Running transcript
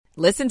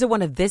Listen to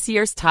one of this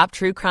year's top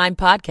true crime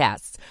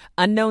podcasts.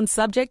 Unknown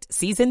Subject,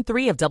 Season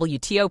 3 of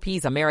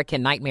WTOP's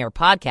American Nightmare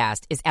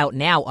podcast is out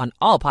now on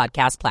all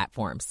podcast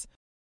platforms.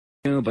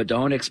 But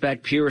don't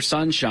expect pure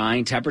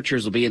sunshine.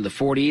 Temperatures will be in the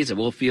 40s. It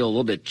will feel a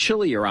little bit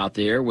chillier out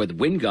there with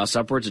wind gusts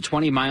upwards of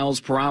 20 miles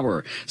per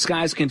hour.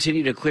 Skies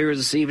continue to clear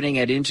this evening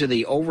and into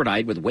the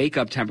overnight with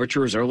wake-up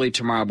temperatures early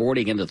tomorrow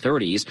morning in the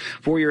 30s.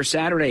 For your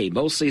Saturday,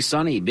 mostly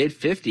sunny,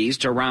 mid-50s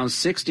to around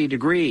 60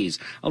 degrees.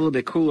 A little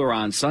bit cooler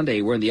on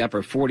Sunday. We're in the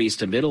upper 40s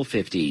to middle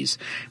 50s.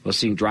 We'll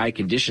see dry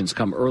conditions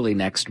come early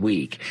next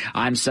week.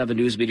 I'm 7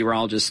 News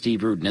meteorologist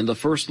Steve Rudin in the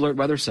First Alert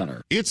Weather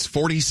Center. It's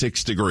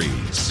 46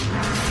 degrees.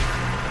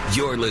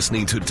 You're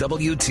listening to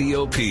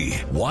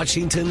WTOP,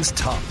 Washington's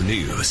top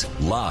news,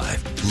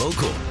 live,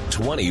 local,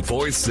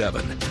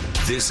 24/7.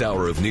 This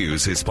hour of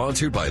news is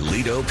sponsored by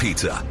Lido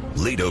Pizza.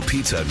 Lido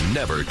Pizza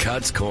never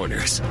cuts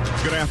corners.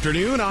 Good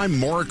afternoon, I'm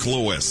Mark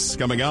Lewis.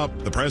 Coming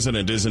up, the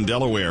president is in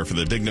Delaware for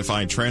the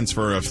dignified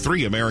transfer of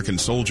 3 American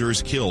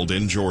soldiers killed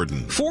in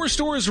Jordan. 4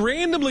 stores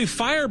randomly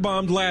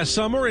firebombed last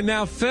summer, and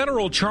now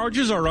federal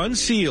charges are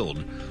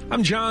unsealed.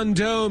 I'm John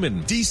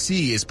Doman.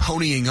 D.C. is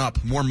ponying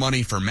up more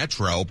money for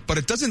Metro, but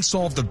it doesn't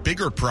solve the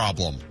bigger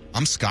problem.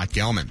 I'm Scott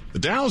Gelman. The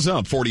Dow's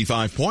up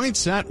 45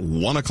 points at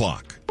 1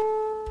 o'clock.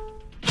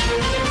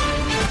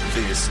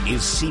 This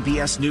is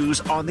CBS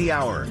News on the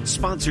Hour,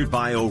 sponsored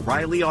by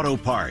O'Reilly Auto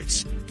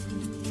Parts.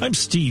 I'm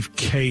Steve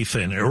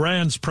Kathan.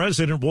 Iran's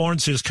president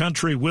warns his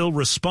country will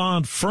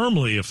respond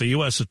firmly if the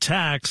U.S.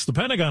 attacks. The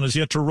Pentagon has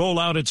yet to roll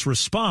out its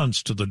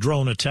response to the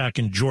drone attack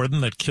in Jordan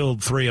that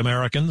killed 3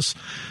 Americans.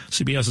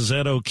 CBS's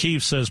Ed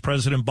O'Keefe says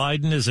President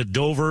Biden is at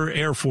Dover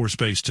Air Force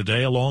Base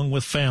today along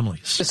with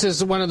families. This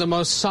is one of the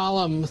most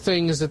solemn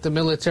things that the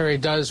military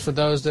does for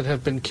those that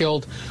have been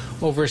killed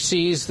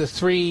overseas. The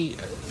 3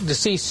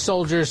 deceased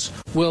soldiers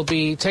will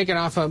be taken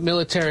off a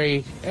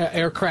military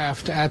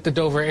aircraft at the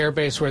Dover Air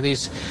Base where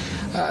these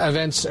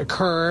events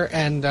occur,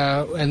 and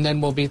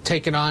then will be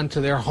taken on to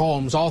their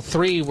homes. All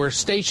 3 were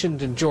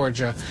stationed in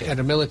Georgia at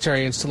a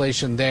military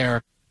installation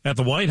there. At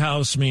the White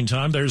House,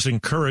 meantime, there's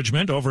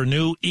encouragement over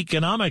new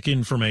economic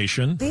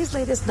information. These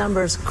latest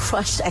numbers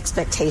crushed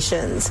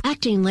expectations.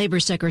 Acting Labor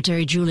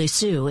Secretary Julie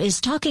Su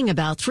is talking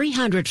about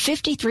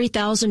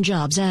 353,000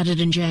 jobs added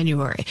in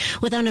January,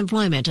 with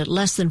unemployment at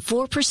less than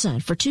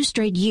 4% for 2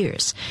 straight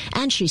years.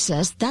 And she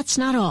says that's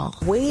not all.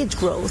 Wage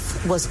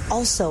growth was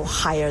also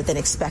higher than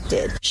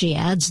expected. She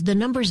adds the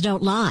numbers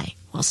don't lie,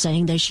 while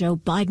saying they show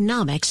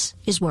Bidenomics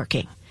is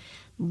working.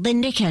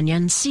 Linda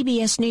Kenyon,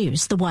 CBS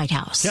News, the White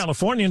House.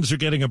 Californians are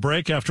getting a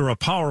break after a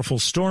powerful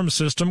storm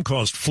system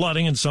caused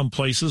flooding in some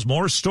places.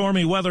 More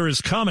stormy weather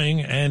is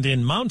coming, and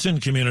in mountain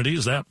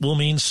communities, that will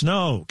mean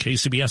snow.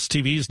 KCBS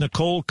TV's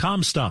Nicole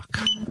Comstock.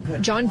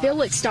 John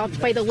Billett stopped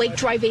by the Lake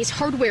Drive Ace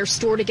hardware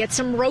store to get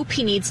some rope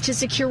he needs to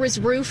secure his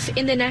roof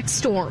in the next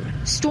storm.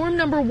 Storm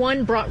number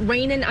 1 brought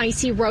rain and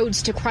icy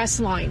roads to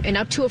Crestline and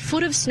up to a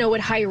foot of snow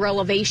at higher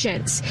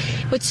elevations.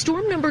 But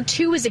storm number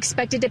 2 is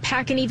expected to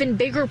pack an even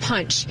bigger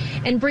punch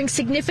and bring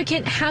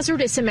significant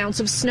hazardous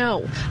amounts of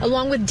snow,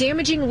 along with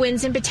damaging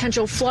winds and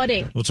potential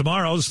flooding. Well,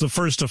 tomorrow's the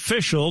first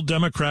official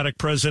Democratic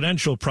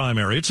presidential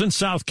primary. It's in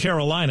South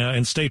Carolina,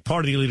 and state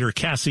party leader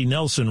Cassie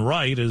Nelson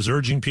Wright is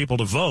urging people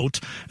to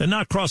vote and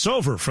not cross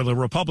over for the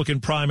Republican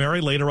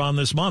primary later on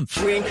this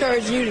month. We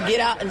encourage you to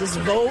get out and just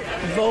vote,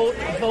 vote,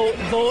 vote,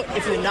 vote.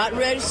 If you're not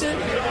registered,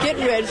 get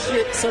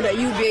registered so that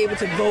you'll be able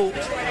to vote,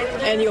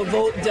 and your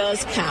vote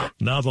does count.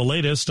 Now the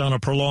latest on a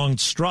prolonged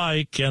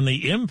strike and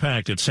the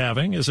impact it's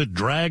having as it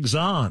drags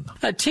on.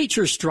 A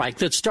teacher strike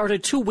that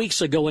started 2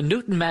 weeks ago in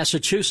Newton,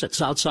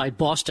 Massachusetts, outside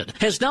Boston,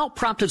 has now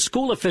prompted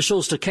school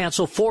officials to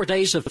cancel 4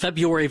 days of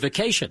February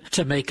vacation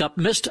to make up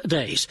missed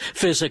days.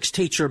 Physics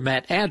teacher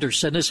Matt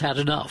Anderson has had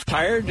enough.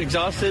 Tired,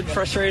 exhausted,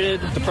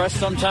 frustrated, depressed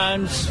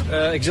sometimes,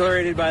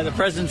 exhilarated by the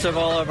presence of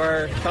all of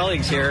our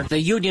colleagues here.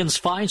 The union's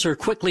fines are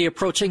quickly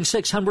approaching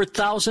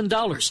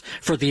 $600,000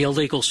 for the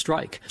illegal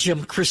strike.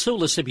 Jim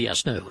Crisula,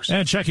 CBS News.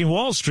 And checking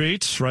Wall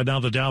Street, right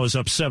now the Dow is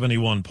up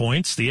 71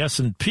 points. The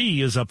S&P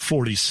is up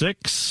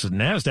 46.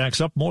 NASDAQ's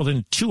up more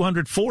than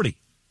 240.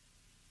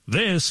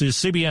 This is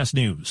CBS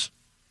News.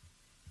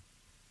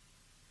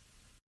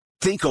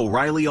 Think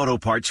O'Reilly Auto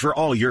Parts for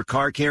all your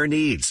car care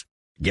needs.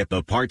 Get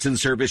the parts and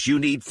service you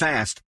need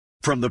fast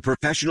from the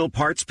professional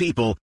parts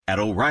people at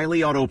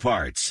O'Reilly Auto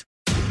Parts.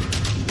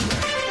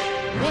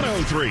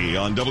 103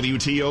 on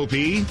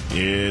WTOP.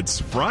 It's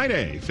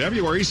Friday,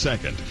 February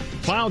 2nd.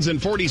 Clouds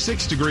and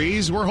 46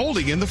 degrees. We're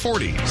holding in the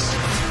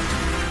 40s.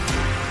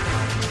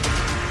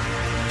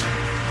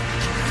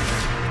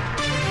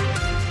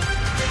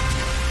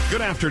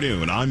 Good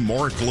afternoon. I'm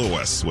Mark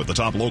Lewis with the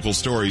top local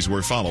stories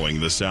we're following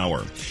this hour.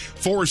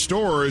 4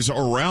 stores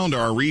around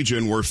our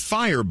region were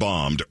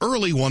firebombed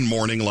early one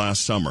morning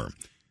last summer.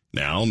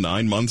 Now,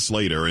 9 months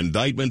later,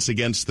 indictments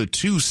against the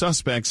 2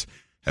 suspects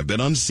have been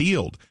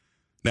unsealed.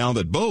 now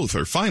that both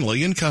are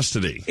finally in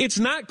custody. It's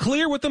not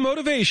clear what the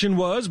motivation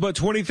was, but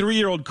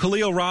 23-year-old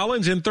Khalil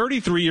Rollins and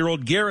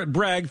 33-year-old Garrett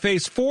Bragg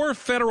face 4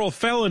 federal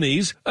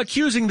felonies,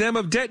 accusing them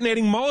of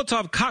detonating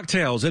Molotov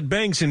cocktails at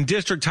banks in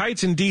District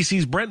Heights in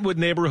D.C.'s Brentwood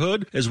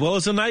neighborhood, as well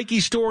as a Nike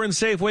store and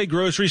Safeway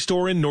grocery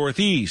store in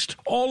Northeast.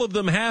 All of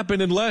them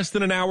happened in less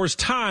than an hour's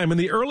time in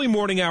the early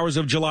morning hours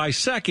of July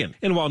 2nd.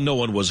 And while no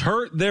one was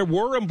hurt, there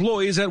were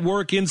employees at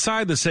work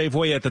inside the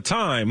Safeway at the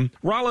time.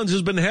 Rollins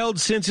has been held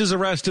since his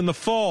arrest in the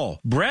fall.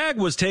 Bragg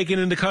was taken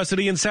into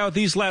custody in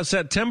Southeast last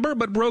September,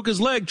 but broke his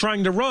leg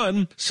trying to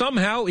run.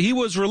 Somehow, he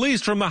was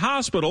released from the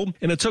hospital,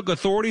 and it took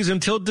authorities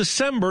until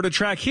December to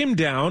track him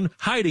down,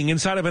 hiding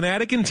inside of an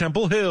attic in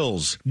Temple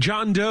Hills.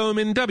 John Dome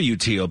in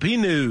WTOP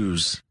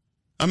News.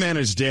 A man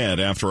is dead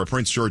after a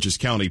Prince George's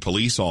County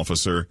police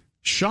officer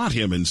shot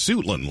him in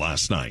Suitland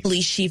last night.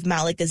 Police Chief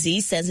Malik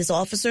Aziz says his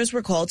officers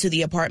were called to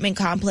the apartment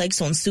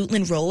complex on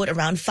Suitland Road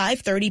around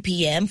 5:30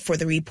 p.m. for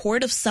the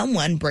report of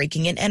someone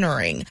breaking and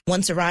entering.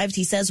 Once arrived,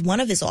 he says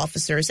one of his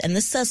officers and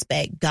the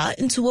suspect got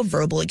into a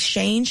verbal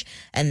exchange,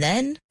 and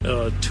then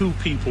 2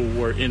 people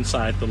were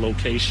inside the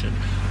location.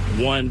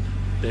 One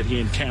that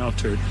he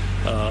encountered,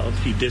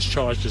 he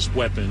discharged his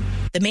weapon.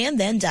 The man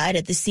then died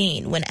at the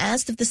scene. When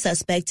asked if the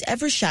suspect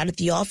ever shot at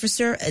the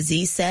officer,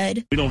 Aziz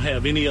said, "We don't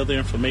have any other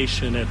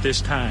information at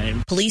this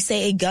time." Police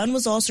say a gun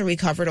was also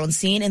recovered on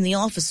scene and the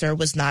officer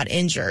was not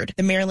injured.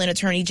 The Maryland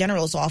Attorney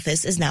General's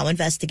office is now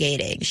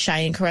investigating.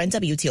 Cheyenne Curran,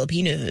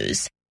 WTOP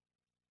News.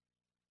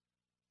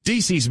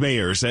 D.C.'s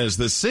mayor says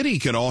the city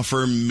can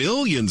offer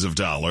millions of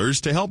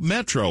dollars to help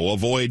Metro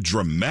avoid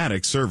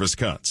dramatic service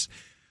cuts.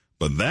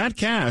 But that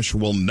cash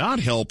will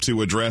not help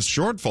to address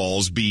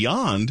shortfalls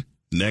beyond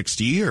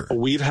next year.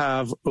 We'd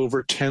have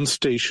over 10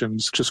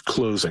 stations just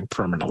closing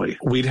permanently.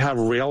 We'd have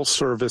rail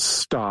service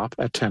stop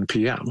at 10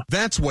 p.m.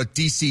 That's what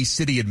D.C.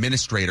 City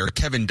Administrator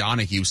Kevin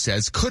Donahue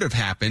says could have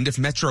happened if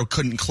Metro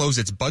couldn't close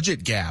its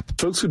budget gap.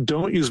 Folks who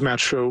don't use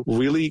Metro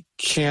really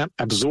can't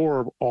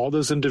absorb all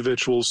those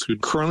individuals who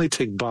currently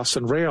take bus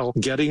and rail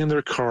getting in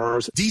their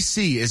cars.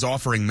 D.C. is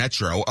offering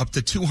Metro up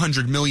to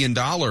 $200 million.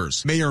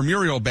 Mayor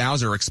Muriel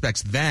Bowser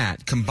expects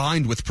that,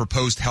 combined with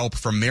proposed help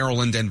from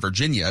Maryland and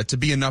Virginia, to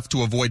be enough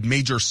to avoid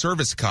major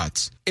service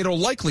cuts. It'll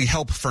likely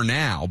help for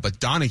now, but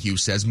Donahue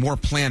says more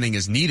planning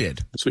is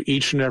needed. So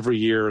each and every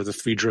year, the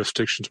 3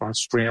 jurisdictions are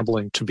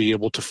scrambling to be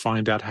able to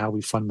find out how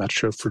we fund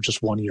Metro for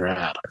just 1 year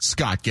ahead.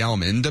 Scott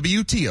Gelman,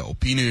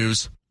 WTOP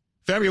News.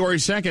 February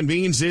 2nd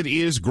means it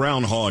is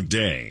Groundhog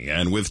Day,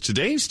 and with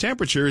today's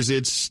temperatures,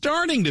 it's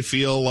starting to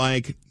feel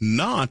like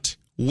not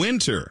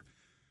winter.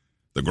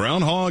 The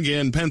groundhog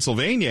in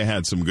Pennsylvania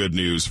had some good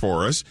news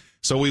for us,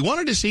 so we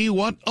wanted to see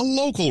what a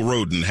local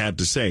rodent had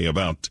to say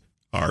about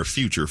our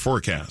future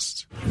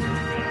forecasts.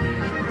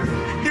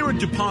 Here at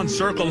DuPont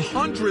Circle,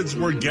 hundreds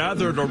were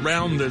gathered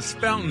around this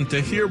fountain to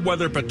hear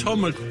whether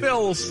Potomac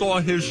Phil saw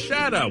his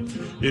shadow.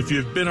 If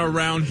you've been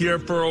around here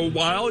for a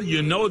while,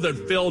 you know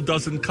that Phil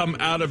doesn't come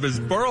out of his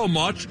burrow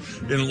much,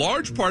 in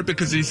large part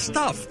because he's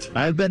stuffed.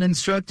 I've been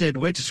instructed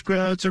which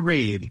scroll to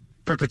read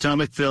for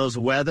Potomac Phil's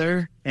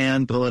weather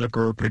and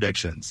political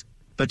predictions.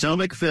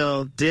 Potomac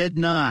Phil did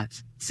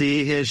not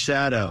see his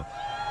shadow.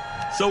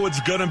 So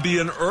it's going to be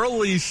an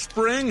early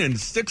spring and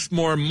 6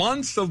 more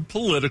months of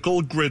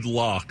political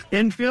gridlock.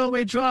 In Phil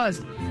we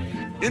trust.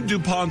 In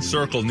DuPont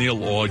Circle, Neil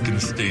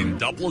Augenstein,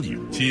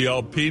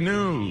 WTOP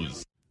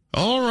News.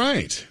 All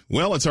right.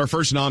 Well, it's our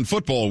first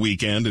non-football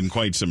weekend in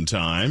quite some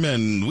time,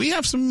 and we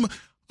have some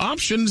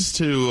options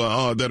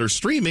to that are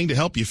streaming to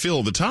help you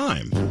fill the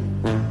time.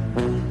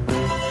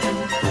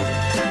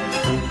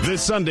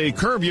 This Sunday,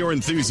 Curb Your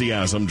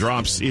Enthusiasm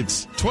drops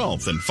its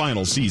 12th and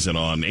final season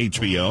on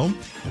HBO.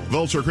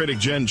 Vulture critic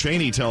Jen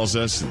Chaney tells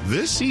us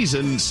this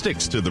season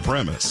sticks to the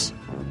premise.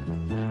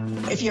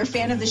 If you're a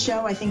fan of the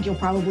show, I think you'll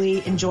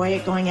probably enjoy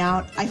it going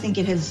out. I think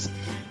it has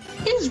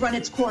run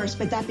its course,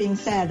 but that being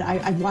said,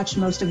 I've watched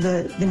most of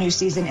the new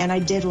season, and I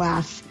did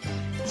laugh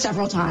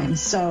several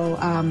times. So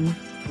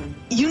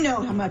you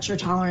know how much your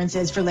tolerance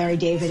is for Larry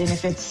David, and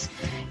if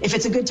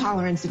it's a good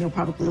tolerance, then you'll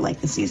probably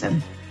like the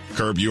season.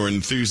 Curb Your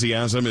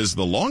Enthusiasm is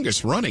the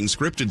longest-running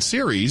scripted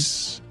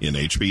series in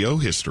HBO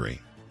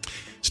history.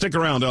 Stick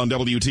around on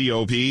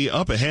WTOP.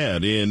 Up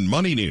ahead in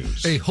Money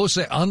News. A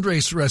Jose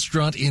Andres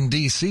restaurant in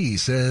D.C.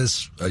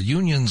 says a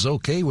union's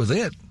okay with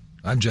it.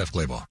 I'm Jeff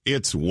Claybaugh.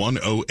 It's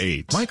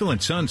 1:08. Michael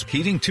and Son's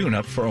heating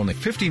tune-up for only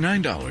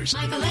 $59.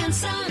 Michael and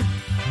Son.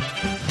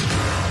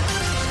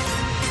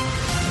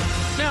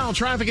 Now,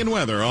 traffic and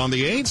weather on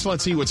the 8s.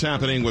 Let's see what's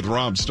happening with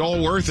Rob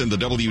Stallworth in the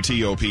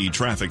WTOP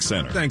Traffic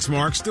Center. Thanks,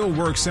 Mark. Still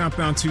work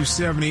southbound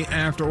 270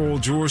 after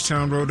Old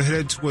Georgetown Road,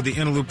 headed toward the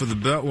inner loop of the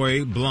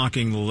Beltway,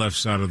 blocking the left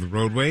side of the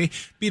roadway.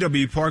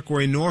 BW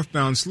Parkway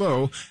northbound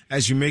slow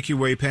as you make your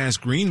way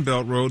past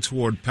Greenbelt Road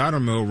toward Powder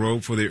Mill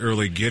Road for the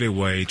early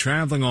getaway.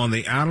 Traveling on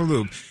the outer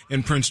loop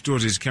in Prince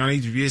George's County,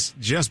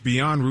 just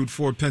beyond Route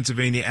 4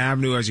 Pennsylvania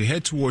Avenue as you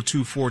head toward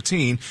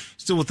 214.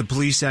 Still with the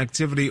police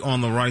activity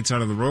on the right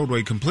side of the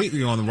roadway,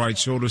 completely on the right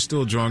shoulder,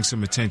 still drawing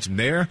some attention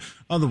there.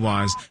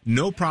 Otherwise,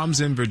 no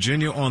problems in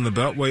Virginia on the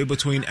Beltway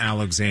between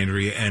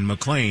Alexandria and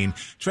McLean.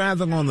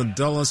 Traveling on the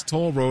Dulles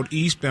Toll Road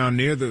eastbound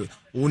near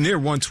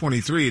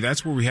 123,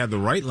 that's where we had the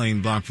right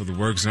lane blocked for the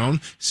work zone.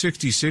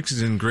 66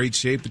 is in great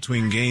shape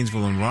between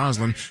Gainesville and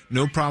Roslyn.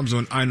 No problems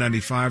on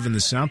I-95 in the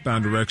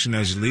southbound direction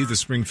as you leave the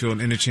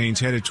Springfield interchange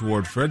headed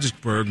toward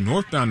Fredericksburg.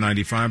 Northbound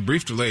 95,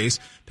 brief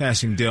delays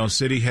passing Dale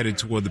City headed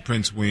toward the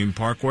Prince William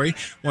Parkway.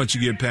 Once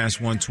you get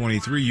past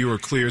 123, you are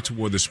clear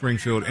toward the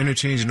Springfield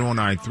interchange and on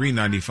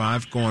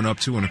I-395 going up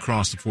to and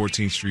across the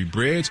 14th Street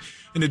Bridge.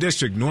 In the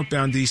district,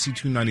 northbound DC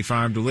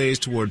 295 delays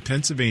toward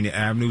Pennsylvania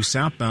Avenue,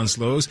 southbound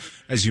slows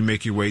as you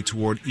make your way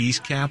toward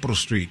East Capitol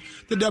Street.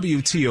 The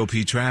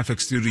WTOP traffic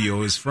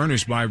studio is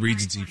furnished by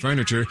Regency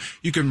Furniture.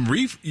 You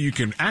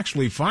can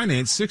actually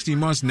finance 60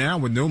 months now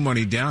with no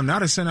money down,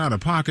 not a cent out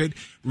of pocket.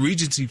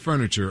 Regency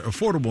Furniture,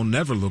 affordable,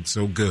 never looked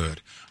so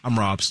good. I'm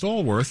Rob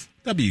Stallworth,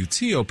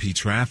 WTOP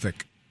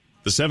Traffic.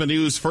 The 7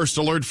 News First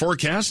Alert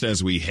forecast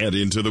as we head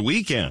into the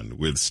weekend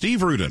with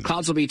Steve Rudin.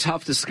 Clouds will be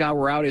tough to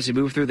scour out as we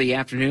move through the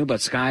afternoon,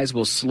 but skies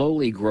will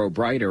slowly grow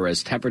brighter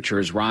as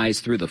temperatures rise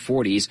through the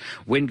 40s.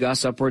 Wind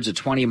gusts upwards of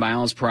 20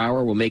 miles per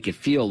hour will make it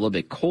feel a little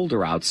bit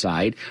colder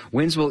outside.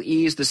 Winds will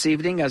ease this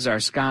evening as our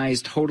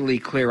skies totally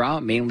clear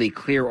out, mainly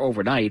clear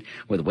overnight,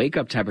 with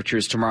wake-up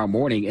temperatures tomorrow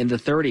morning in the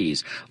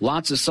 30s.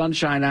 Lots of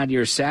sunshine on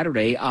your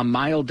Saturday, a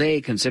mild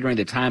day considering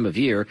the time of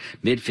year,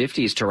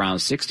 mid-50s to around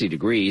 60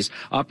 degrees,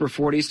 upper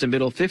 40s to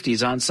middle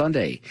 50s on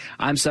Sunday.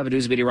 I'm 7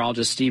 News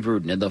meteorologist Steve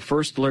Rudin in the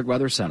First Alert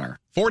Weather Center.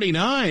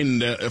 49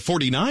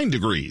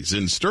 degrees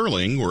in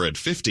Sterling. We're at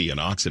 50 in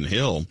Oxon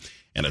Hill.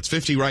 And it's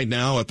 50 right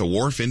now at the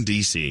Wharf in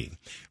D.C.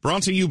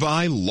 Brought to you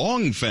by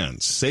Long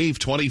Fence. Save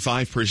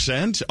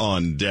 25%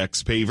 on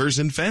decks, pavers,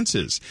 and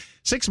fences.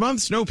 6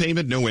 months, no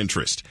payment, no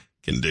interest.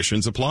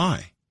 Conditions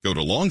apply. Go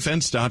to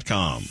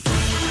longfence.com.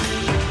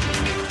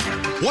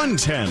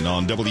 110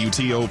 on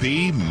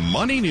WTOP.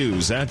 Money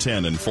News at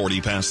 10 and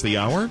 40 past the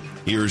hour.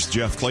 Here's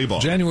Jeff Claiborne.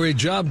 January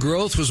job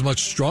growth was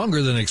much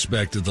stronger than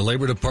expected. The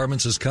Labor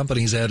Department says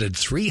companies added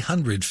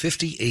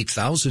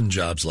 358,000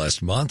 jobs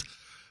last month.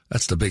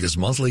 That's the biggest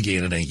monthly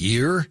gain in a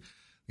year.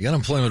 The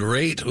unemployment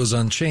rate was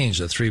unchanged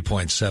at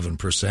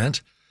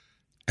 3.7%.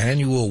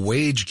 Annual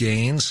wage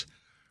gains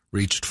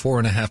reached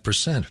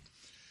 4.5%.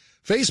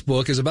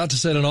 Facebook is about to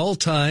set an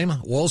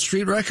all-time Wall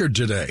Street record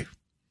today.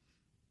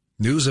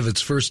 News of its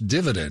first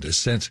dividend has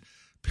sent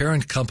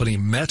parent company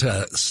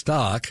Meta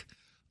stock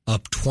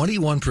up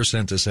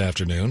 21% this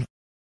afternoon.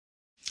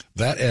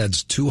 That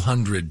adds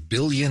 $200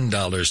 billion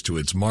to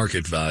its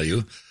market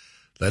value.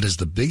 That is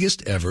the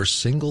biggest ever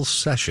single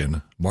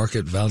session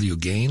market value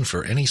gain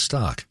for any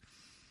stock.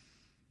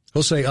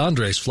 Jose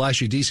Andres'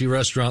 flashy D.C.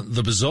 restaurant,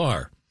 The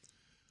Bazaar,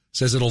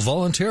 says it'll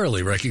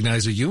voluntarily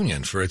recognize a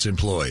union for its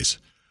employees.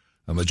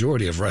 A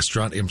majority of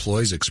restaurant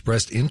employees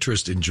expressed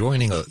interest in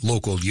joining a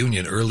local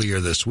union earlier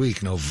this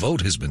week. No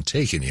vote has been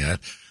taken yet.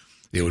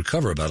 It would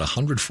cover about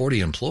 140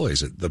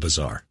 employees at The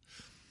Bazaar.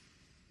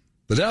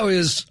 The Dow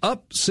is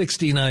up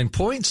 69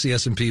 points. The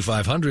S&P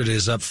 500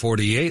 is up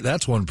 48.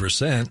 That's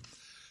 1%.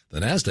 The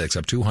Nasdaq's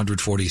up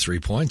 243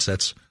 points.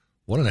 That's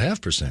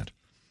 1.5%.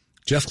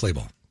 Jeff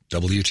Claiborne,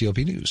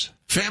 WTOP News.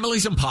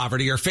 Families in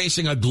poverty are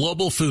facing a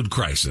global food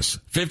crisis.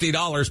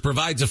 $50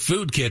 provides a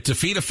food kit to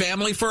feed a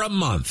family for a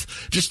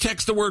month. Just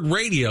text the word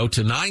radio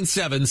to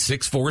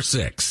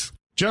 97646.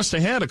 Just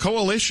ahead, a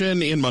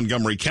coalition in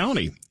Montgomery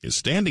County is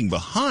standing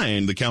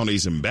behind the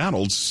county's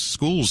embattled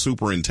school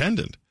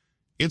superintendent.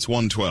 It's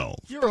 112.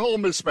 Your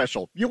home is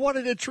special. You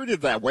wanted it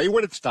treated that way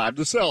when it's time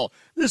to sell.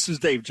 This is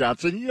Dave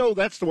Johnson. You know,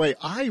 that's the way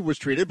I was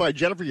treated by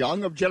Jennifer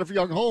Young of Jennifer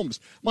Young Homes.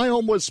 My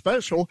home was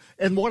special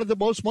and wanted the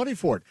most money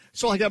for it.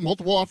 So I got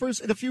multiple offers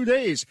in a few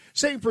days.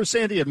 Same for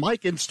Sandy and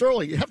Mike in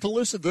Sterling. You have to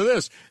listen to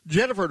this.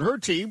 Jennifer and her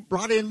team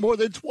brought in more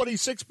than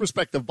 26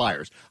 prospective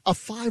buyers. A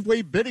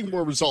 5-way bidding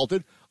war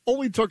resulted.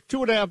 Only took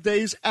 2.5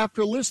 days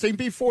after listing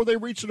before they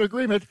reached an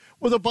agreement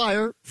with a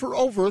buyer for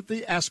over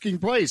the asking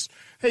price.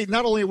 Hey,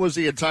 not only was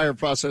the entire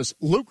process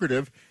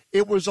lucrative,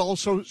 it was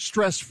also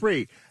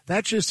stress-free.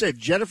 That just it.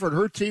 Jennifer and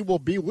her team will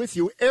be with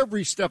you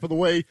every step of the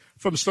way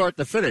from start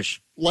to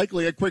finish,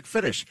 likely a quick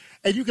finish.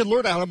 And you can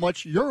learn how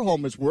much your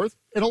home is worth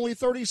in only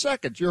 30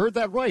 seconds. You heard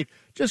that right.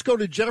 Just go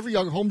to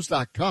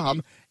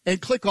JenniferYoungHomes.com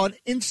and click on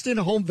Instant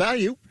Home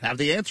Value. Have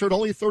the answer in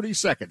only 30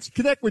 seconds.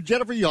 Connect with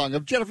Jennifer Young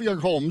of Jennifer Young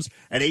Homes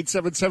at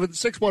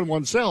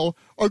 877-611-SELL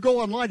or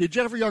go online to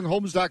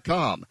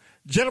JenniferYoungHomes.com.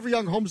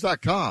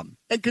 JenniferYoungHomes.com.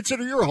 And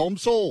consider your home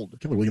sold.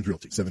 Keller Williams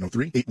Realty,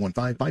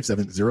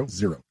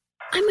 703-815-5700.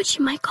 I'm what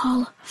you might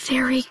call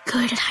very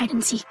good at hide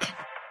and seek.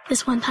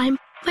 This one time,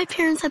 my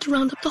parents had to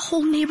round up the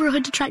whole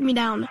neighborhood to track me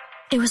down.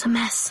 It was a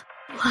mess.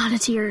 A lot of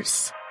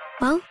tears.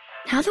 Well,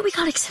 now that we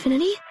got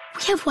Xfinity,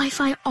 we have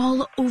Wi-Fi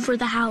all over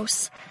the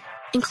house,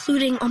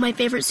 including all my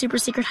favorite super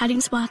secret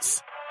hiding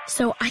spots.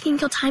 So I can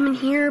kill time in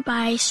here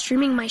by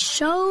streaming my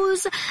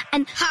shows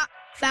and... Ha!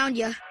 Found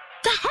you.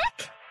 The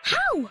heck?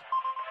 How?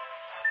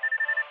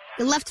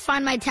 You left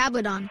Find My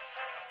tablet on.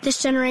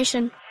 This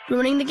generation,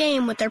 ruining the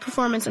game with their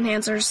performance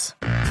enhancers.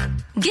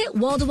 Get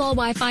wall-to-wall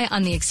Wi-Fi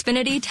on the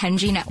Xfinity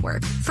 10G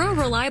network for a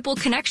reliable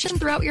connection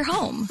throughout your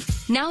home.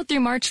 Now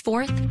through March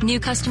 4th, new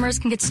customers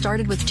can get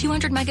started with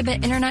 200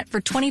 megabit internet for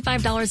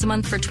 $25 a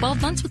month for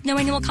 12 months with no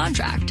annual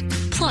contract.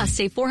 Plus,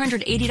 save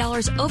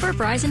 $480 over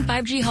Verizon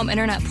 5G Home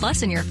Internet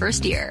Plus in your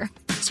first year.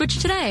 Switch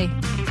today.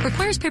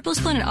 Requires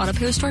paperless plan and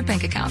auto-pay stored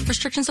bank account.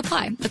 Restrictions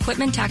apply.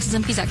 Equipment, taxes,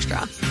 and fees extra.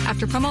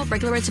 After promo,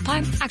 regular rate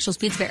supply. Actual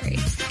speeds vary.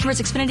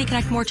 Converts Xfinity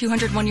Connect More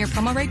 200 one-year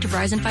promo rate to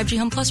Verizon 5G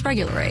Home Plus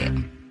regular rate.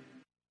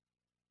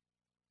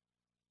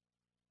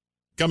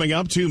 Coming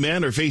up, 2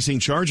 men are facing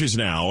charges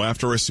now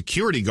after a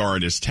security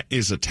guard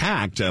is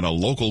attacked at a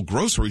local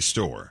grocery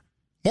store.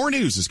 More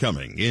news is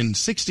coming in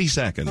 60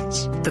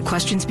 seconds. The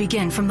questions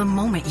begin from the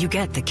moment you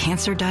get the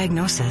cancer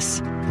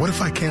diagnosis. What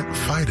if I can't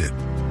fight it?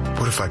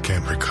 What if I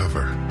can't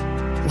recover?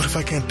 What if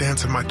I can't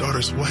dance at my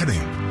daughter's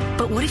wedding?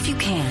 But what if you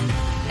can?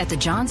 At the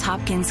Johns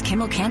Hopkins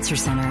Kimmel Cancer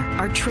Center,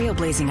 our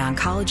trailblazing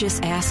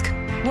oncologists ask,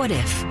 what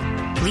if?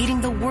 Leading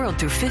the world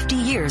through 50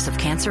 years of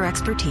cancer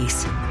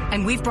expertise.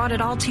 And we've brought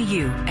it all to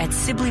you at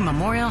Sibley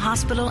Memorial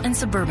Hospital and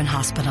Suburban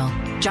Hospital.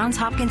 Johns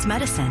Hopkins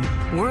Medicine,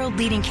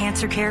 world-leading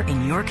cancer care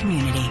in your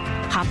community.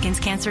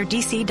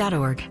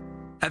 HopkinsCancerDC.org.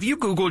 Have you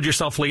Googled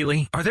yourself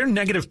lately? Are there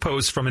negative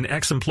posts from an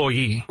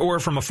ex-employee or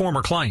from a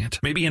former client?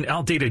 Maybe an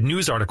outdated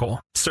news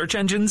article? Search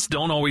engines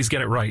don't always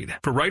get it right.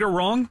 For right or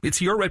wrong,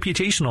 it's your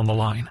reputation on the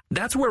line.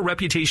 That's where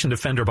Reputation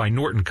Defender by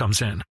Norton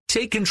comes in.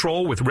 Take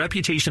control with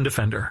Reputation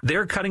Defender.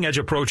 Their cutting-edge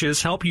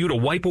approaches help you to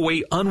wipe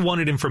away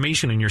unwanted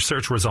information in your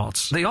search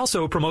results. They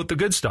also promote the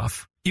good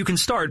stuff. You can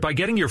start by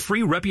getting your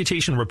free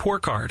reputation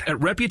report card at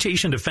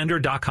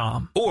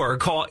reputationdefender.com or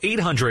call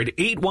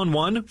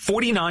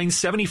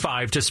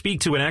 800-811-4975 to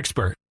speak to an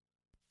expert.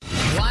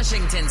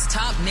 Washington's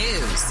top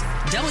news,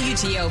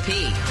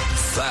 WTOP.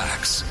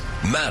 Facts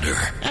matter.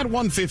 At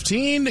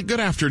 1:15,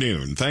 good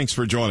afternoon. Thanks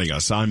for joining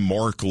us. I'm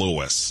Mark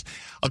Lewis.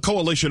 A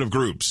coalition of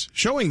groups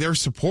showing their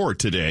support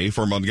today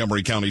for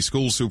Montgomery County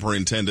School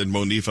Superintendent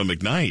Monifa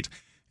McKnight,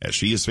 as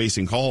she is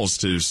facing calls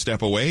to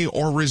step away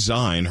or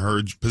resign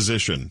her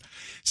position.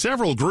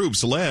 Several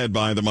groups led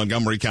by the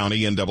Montgomery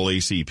County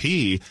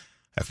NAACP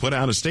have put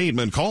out a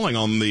statement calling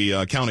on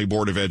the County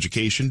Board of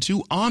Education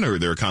to honor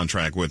their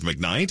contract with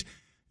McKnight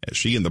as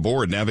she and the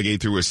board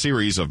navigate through a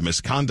series of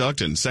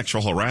misconduct and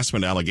sexual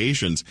harassment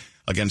allegations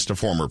against a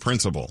former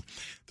principal.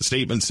 The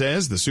statement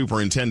says the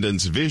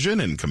superintendent's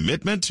vision and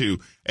commitment to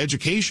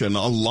education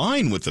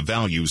align with the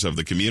values of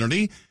the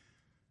community,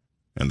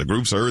 and the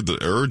groups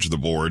urge the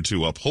board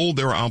to uphold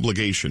their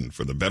obligation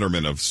for the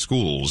betterment of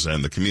schools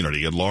and the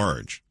community at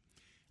large.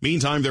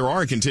 Meantime, there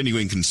are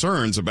continuing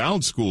concerns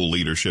about school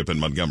leadership in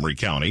Montgomery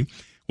County,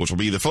 which will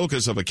be the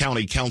focus of a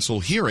county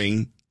council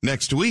hearing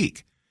next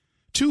week.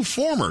 2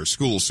 former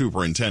school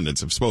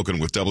superintendents have spoken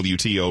with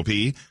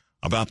WTOP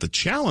about the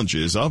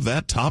challenges of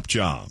that top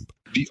job.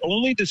 The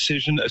only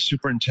decision a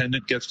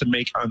superintendent gets to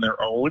make on their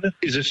own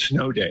is a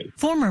snow day.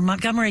 Former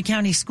Montgomery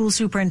County School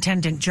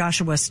Superintendent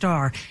Joshua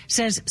Starr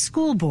says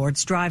school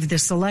boards drive the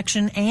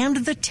selection and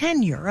the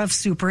tenure of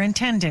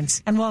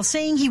superintendents. And while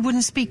saying he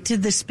wouldn't speak to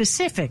the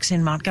specifics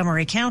in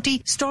Montgomery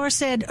County, Starr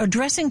said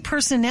addressing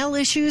personnel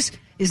issues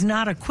is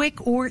not a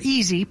quick or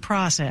easy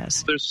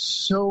process. There's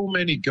so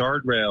many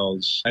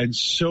guardrails and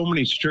so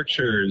many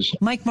strictures.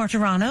 Mike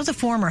Martirano, the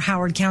former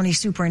Howard County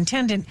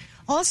superintendent,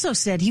 also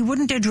said he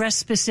wouldn't address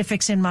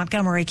specifics in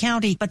Montgomery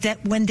County, but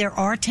that when there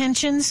are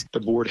tensions, the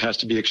board has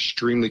to be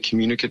extremely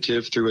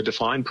communicative through a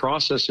defined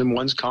process in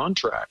one's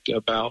contract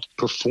about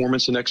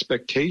performance and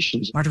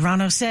expectations.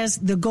 Martirano says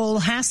the goal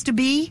has to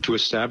be to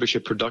establish a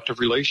productive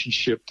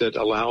relationship that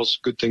allows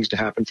good things to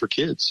happen for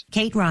kids.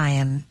 Kate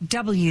Ryan,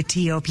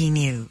 WTOP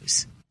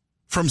News.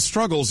 From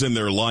struggles in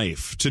their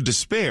life to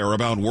despair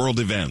about world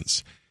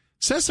events,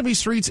 Sesame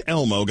Street's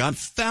Elmo got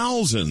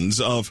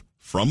thousands of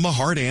from the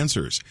heart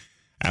answers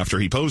after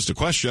he posed a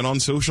question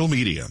on social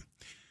media.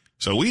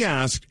 So we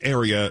asked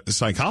area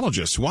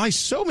psychologists why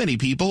so many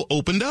people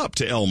opened up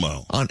to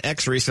Elmo. On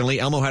X recently,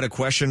 Elmo had a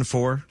question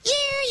for you.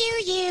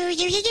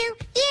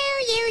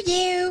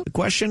 The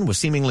question was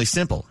seemingly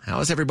simple.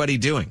 How is everybody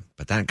doing?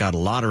 But that got a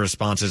lot of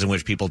responses in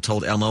which people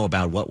told Elmo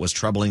about what was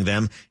troubling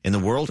them in the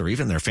world or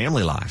even their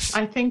family lives.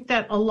 I think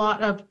that a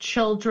lot of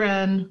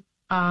children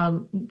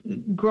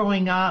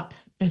growing up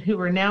and who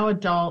are now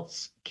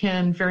adults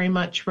can very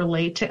much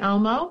relate to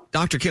Elmo.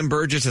 Dr. Kim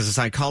Burgess is a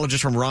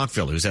psychologist from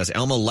Rockville who says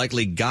Elmo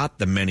likely got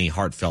the many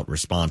heartfelt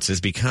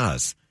responses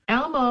because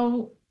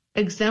Elmo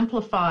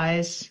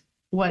exemplifies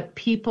what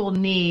people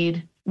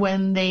need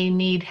when they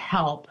need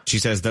help. She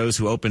says those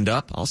who opened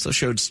up also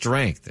showed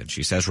strength. And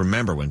she says,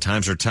 remember, when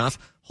times are tough,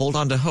 hold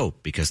on to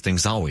hope because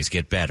things always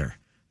get better.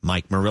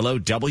 Mike Murillo,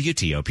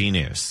 WTOP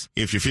News.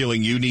 If you're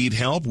feeling you need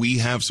help, we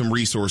have some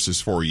resources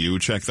for you.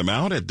 Check them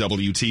out at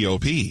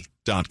WTOP.com.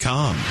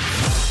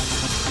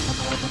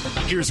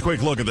 Here's a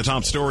quick look at the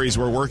top stories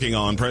we're working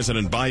on.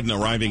 President Biden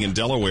arriving in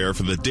Delaware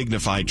for the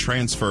dignified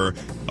transfer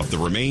of the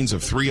remains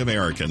of 3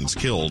 Americans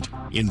killed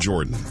in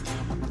Jordan.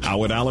 How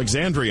would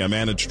Alexandria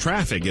manage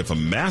traffic if a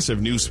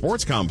massive new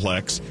sports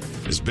complex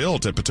is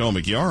built at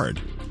Potomac Yard?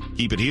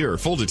 Keep it here.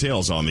 Full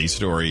details on these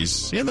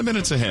stories in the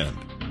minutes ahead.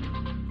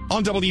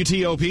 On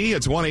WTOP,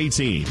 it's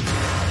 1:18.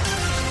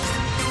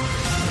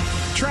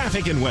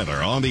 Traffic and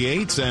weather on the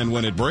 8s and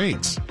when it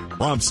breaks.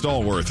 Rob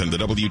Stallworth in the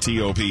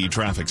WTOP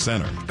Traffic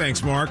Center.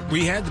 Thanks, Mark.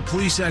 We had the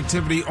police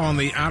activity on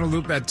the outer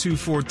loop at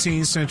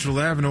 214 Central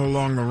Avenue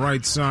along the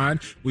right side.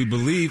 We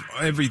believe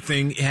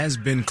everything has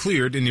been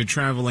cleared and your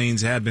travel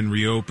lanes have been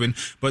reopened,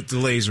 but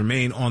delays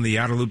remain on the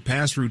outer loop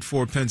past Route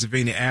 4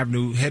 Pennsylvania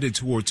Avenue headed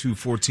toward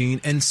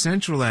 214 and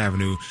Central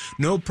Avenue.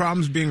 No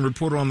problems being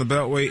reported on the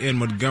Beltway in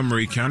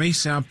Montgomery County.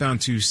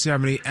 Southbound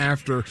 270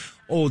 after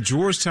Old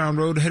Georgetown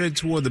Road headed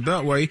toward the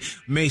Beltway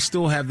may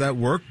still have that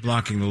work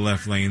blocking the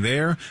left lane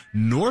there.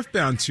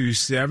 Northbound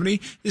 270,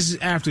 this is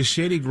after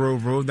Shady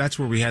Grove Road. That's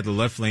where we had the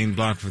left lane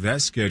blocked for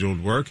that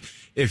scheduled work.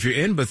 If you're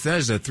in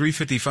Bethesda,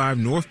 355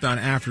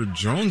 northbound after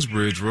Jones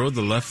Bridge Road,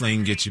 the left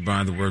lane gets you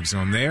by the work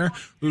zone there.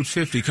 Route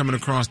 50 coming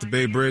across the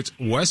Bay Bridge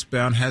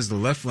westbound has the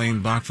left lane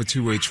blocked for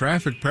two-way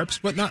traffic preps,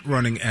 but not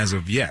running as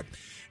of yet.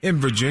 In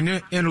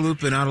Virginia, inner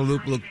loop and outer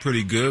loop look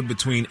pretty good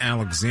between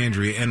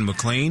Alexandria and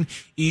McLean.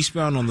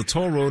 Eastbound on the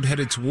toll road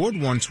headed toward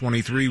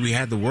 123, we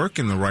had the work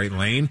in the right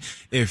lane.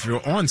 If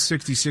you're on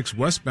 66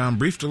 westbound,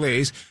 brief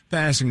delays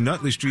passing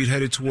Nutley Street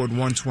headed toward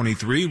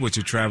 123, with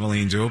your travel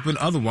lanes open.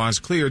 Otherwise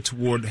clear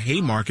toward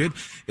Haymarket.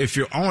 If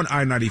you're on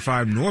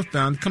I-95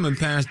 northbound, coming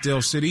past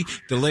Dell City,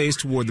 delays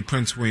toward the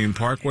Prince William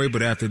Parkway,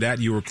 but after that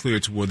you are clear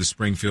toward the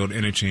Springfield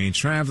interchange.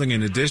 Traveling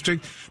in the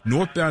district,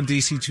 northbound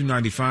DC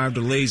 295,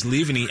 delays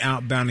leaving the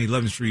outbound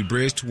 11th Street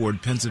Bridge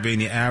toward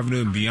Pennsylvania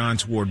Avenue and beyond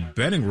toward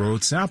Benning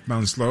Road.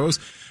 Southbound slows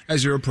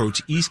as you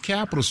approach East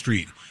Capitol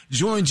Street.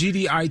 Join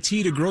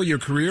GDIT to grow your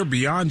career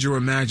beyond your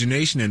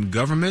imagination in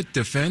government,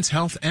 defense,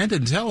 health, and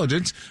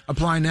intelligence.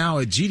 Apply now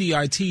at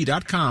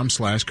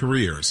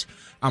gdit.com/careers.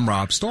 I'm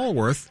Rob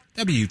Stallworth,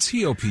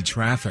 WTOP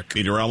Traffic.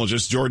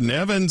 Meteorologist Jordan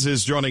Evans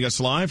is joining us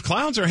live.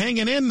 Clouds are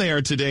hanging in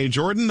there today,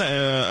 Jordan,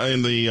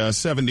 in the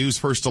 7 News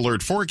First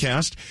Alert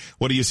forecast.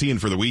 What are you seeing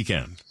for the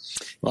weekend?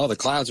 Well, the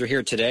clouds are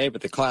here today,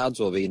 but the clouds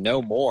will be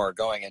no more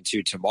going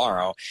into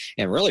tomorrow.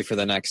 And really for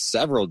the next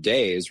several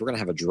days, we're going to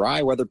have a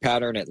dry weather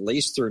pattern at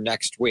least through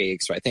next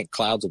week. So I think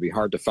clouds will be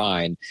hard to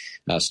find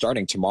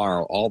starting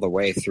tomorrow all the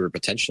way through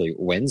potentially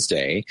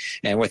Wednesday.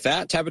 And with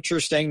that,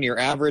 temperatures staying near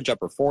average,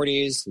 upper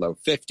 40s, low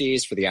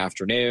 50s for the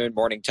afternoon.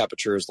 Morning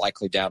temperatures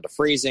likely down to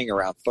freezing,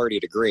 around 30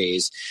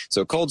 degrees.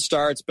 So cold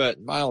starts,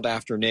 but mild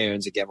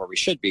afternoons, again, where we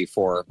should be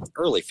for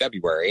early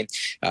February.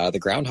 The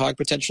groundhog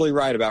potentially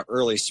right about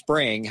early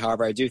spring.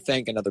 However, I do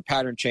think another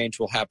pattern change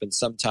will happen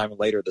sometime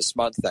later this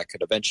month that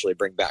could eventually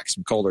bring back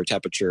some colder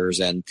temperatures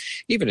and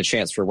even a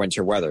chance for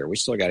winter weather. We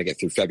still got to get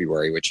through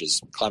February, which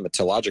is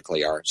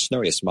climatologically our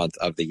snowiest month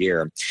of the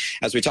year.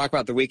 As we talk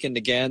about the weekend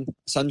again,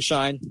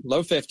 sunshine,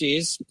 low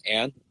 50s,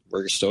 and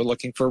we're still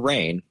looking for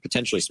rain.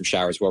 Potentially some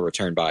showers will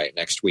return by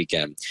next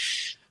weekend.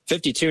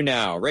 52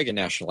 now, Reagan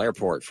National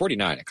Airport,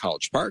 49 at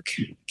College Park,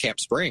 Camp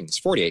Springs,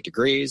 48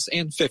 degrees,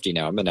 and 50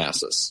 now in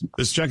Manassas.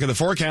 This check of the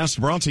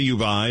forecast brought to you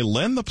by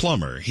Len the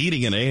Plumber,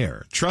 Heating and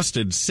Air.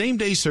 Trusted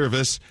same-day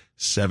service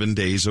 7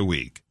 days a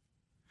week.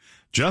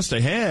 Just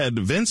ahead,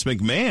 Vince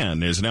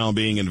McMahon is now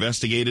being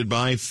investigated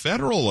by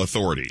federal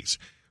authorities.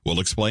 We'll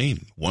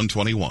explain.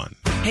 121.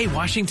 Hey,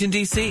 Washington,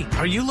 D.C.,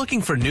 are you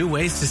looking for new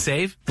ways to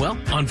save? Well,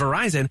 on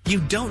Verizon, you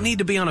don't need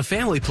to be on a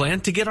family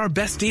plan to get our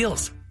best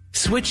deals.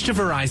 Switch to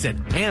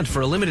Verizon, and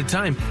for a limited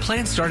time,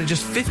 plans start at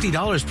just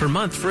 $50 per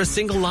month for a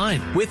single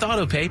line with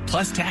autopay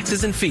plus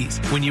taxes and fees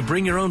when you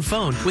bring your own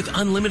phone with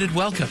unlimited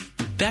welcome.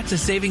 That's a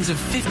savings of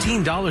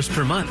 $15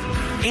 per month.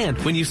 And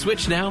when you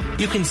switch now,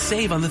 you can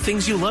save on the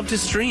things you love to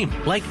stream,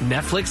 like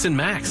Netflix and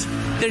Max.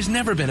 There's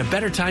never been a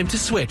better time to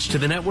switch to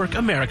the network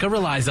America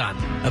relies on.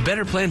 A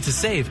better plan to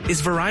save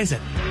is Verizon.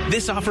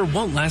 This offer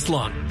won't last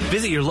long.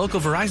 Visit your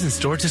local Verizon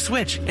store to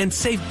switch and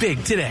save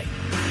big today.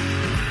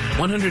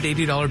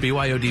 $180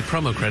 BYOD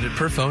promo credit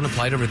per phone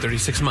applied over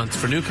 36 months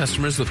for new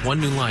customers with one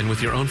new line with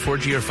your own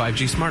 4G or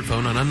 5G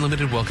smartphone on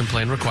unlimited welcome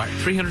plan required.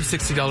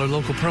 $360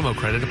 local promo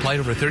credit applied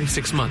over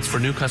 36 months for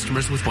new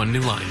customers with one new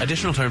line.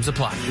 Additional terms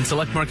apply. In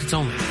select markets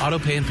only. Auto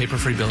pay and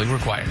paper-free billing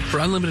required. For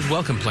unlimited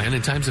welcome plan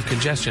in times of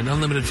congestion,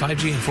 unlimited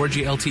 5G and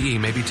 4G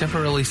LTE may be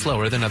temporarily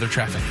slower than other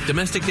traffic.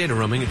 Domestic data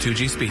roaming at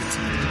 2G speeds.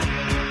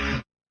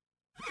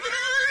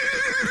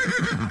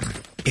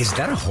 Is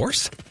that a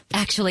horse?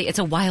 Actually, it's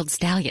a wild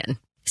stallion.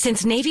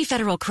 Since Navy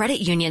Federal Credit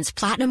Union's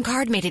Platinum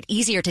Card made it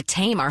easier to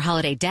tame our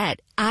holiday debt,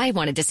 I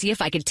wanted to see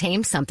if I could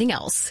tame something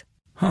else.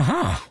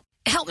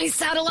 Help me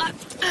saddle up.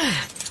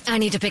 I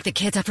need to pick the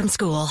kids up from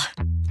school.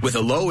 With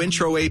a low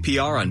intro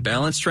APR on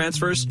balance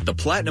transfers, the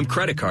Platinum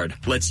Credit Card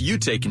lets you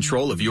take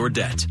control of your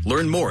debt.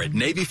 Learn more at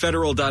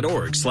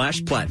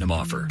NavyFederal.org/Platinum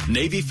offer.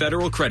 Navy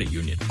Federal Credit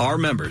Union. Our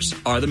members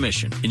are the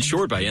mission.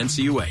 Insured by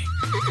NCUA.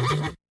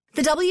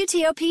 The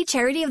WTOP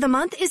charity of the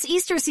month is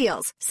Easter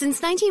Seals.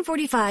 Since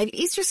 1945,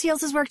 Easter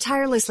Seals has worked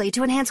tirelessly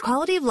to enhance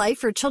quality of life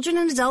for children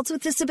and adults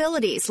with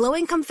disabilities,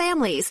 low-income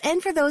families,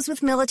 and for those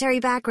with military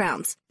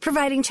backgrounds.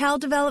 Providing child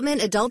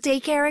development, adult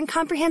daycare, and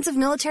comprehensive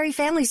military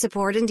family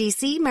support in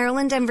D.C.,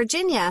 Maryland, and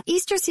Virginia,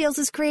 Easter Seals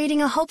is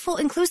creating a hopeful,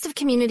 inclusive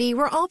community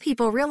where all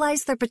people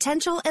realize their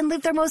potential and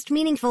live their most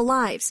meaningful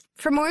lives.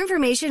 For more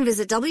information,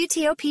 visit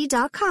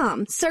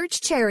WTOP.com.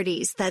 Search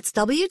charities. That's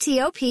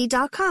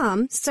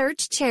WTOP.com.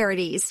 Search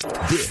charities.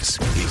 This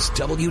is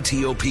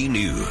WTOP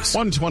News.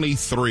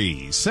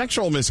 123.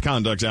 Sexual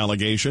misconduct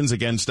allegations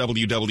against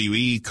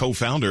WWE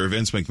co-founder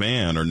Vince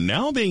McMahon are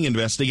now being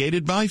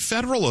investigated by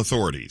federal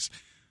authorities.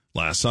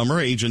 Last summer,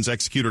 agents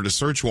executed a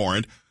search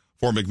warrant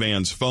for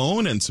McMahon's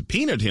phone and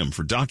subpoenaed him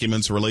for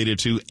documents related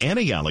to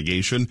any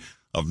allegation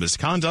of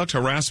misconduct,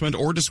 harassment,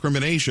 or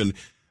discrimination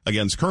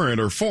against current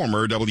or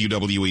former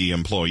WWE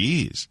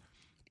employees.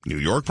 New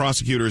York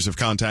prosecutors have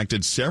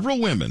contacted several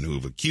women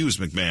who've accused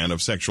McMahon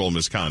of sexual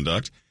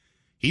misconduct.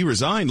 He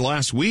resigned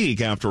last week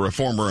after a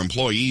former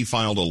employee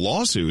filed a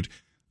lawsuit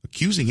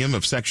accusing him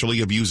of sexually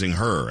abusing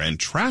her and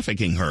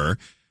trafficking her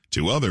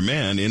to other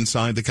men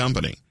inside the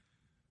company.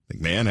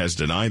 McMahon has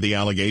denied the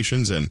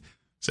allegations and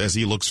says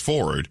he looks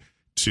forward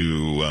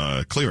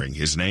to clearing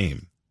his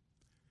name.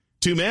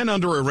 2 men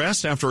under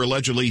arrest after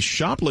allegedly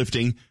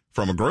shoplifting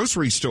from a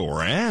grocery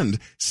store and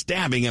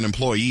stabbing an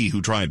employee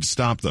who tried to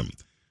stop them.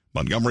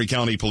 Montgomery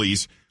County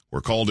Police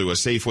were called to a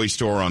Safeway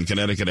store on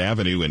Connecticut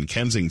Avenue in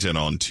Kensington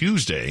on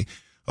Tuesday.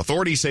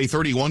 Authorities say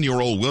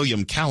 31-year-old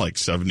William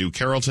Calix of New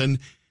Carrollton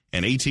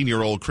and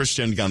 18-year-old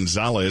Christian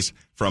Gonzalez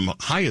from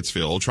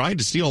Hyattsville tried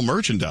to steal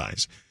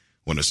merchandise.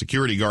 When a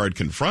security guard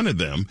confronted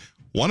them,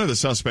 one of the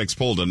suspects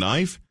pulled a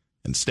knife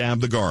and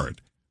stabbed the guard.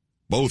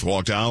 Both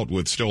walked out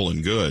with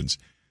stolen goods.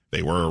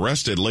 They were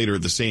arrested later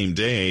the same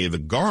day. The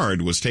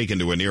guard was taken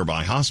to a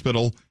nearby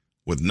hospital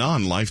with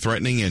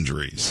non-life-threatening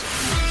injuries.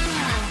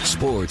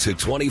 Sports at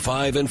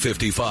 25 and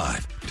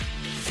 55.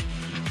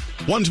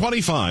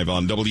 125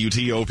 on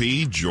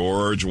WTOP,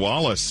 George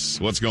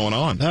Wallace. What's going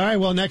on? All right,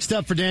 well, next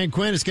up for Dan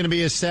Quinn is going to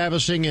be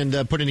establishing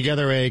and putting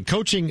together a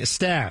coaching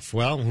staff.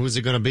 Well, who's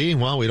it going to be?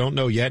 Well, we don't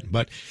know yet,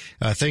 but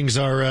things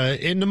are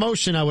in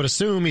motion, I would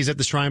assume. He's at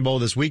the Shrine Bowl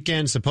this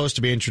weekend, supposed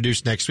to be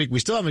introduced next week. We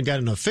still haven't got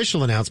an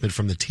official announcement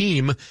from the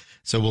team,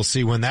 so we'll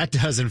see when that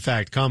does, in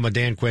fact, come. But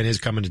Dan Quinn is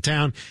coming to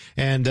town,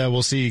 and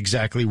we'll see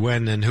exactly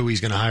when and who he's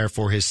going to hire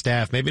for his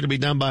staff. Maybe it'll be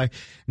done by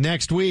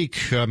next week,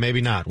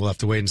 maybe not. We'll have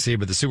to wait and see,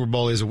 but the Super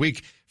Bowl is a week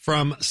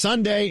from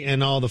Sunday,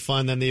 and all the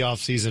fun, then the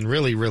offseason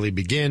really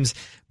begins.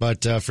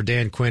 But for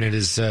Dan Quinn, it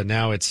is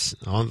now it's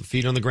on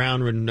feet on the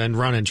ground and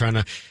running, trying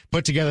to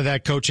put together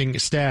that coaching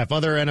staff.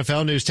 Other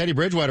NFL news, Teddy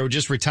Bridgewater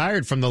just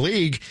retired from the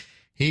league.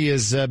 He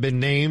has been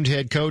named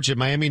head coach at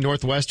Miami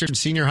Northwestern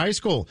Senior High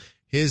School,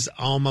 his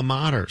alma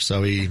mater.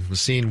 So he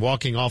was seen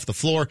walking off the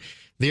floor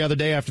the other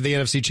day after the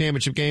NFC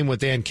Championship game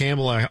with Dan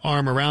Campbell,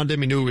 arm around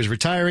him. He knew he was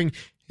retiring.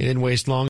 He didn't waste long.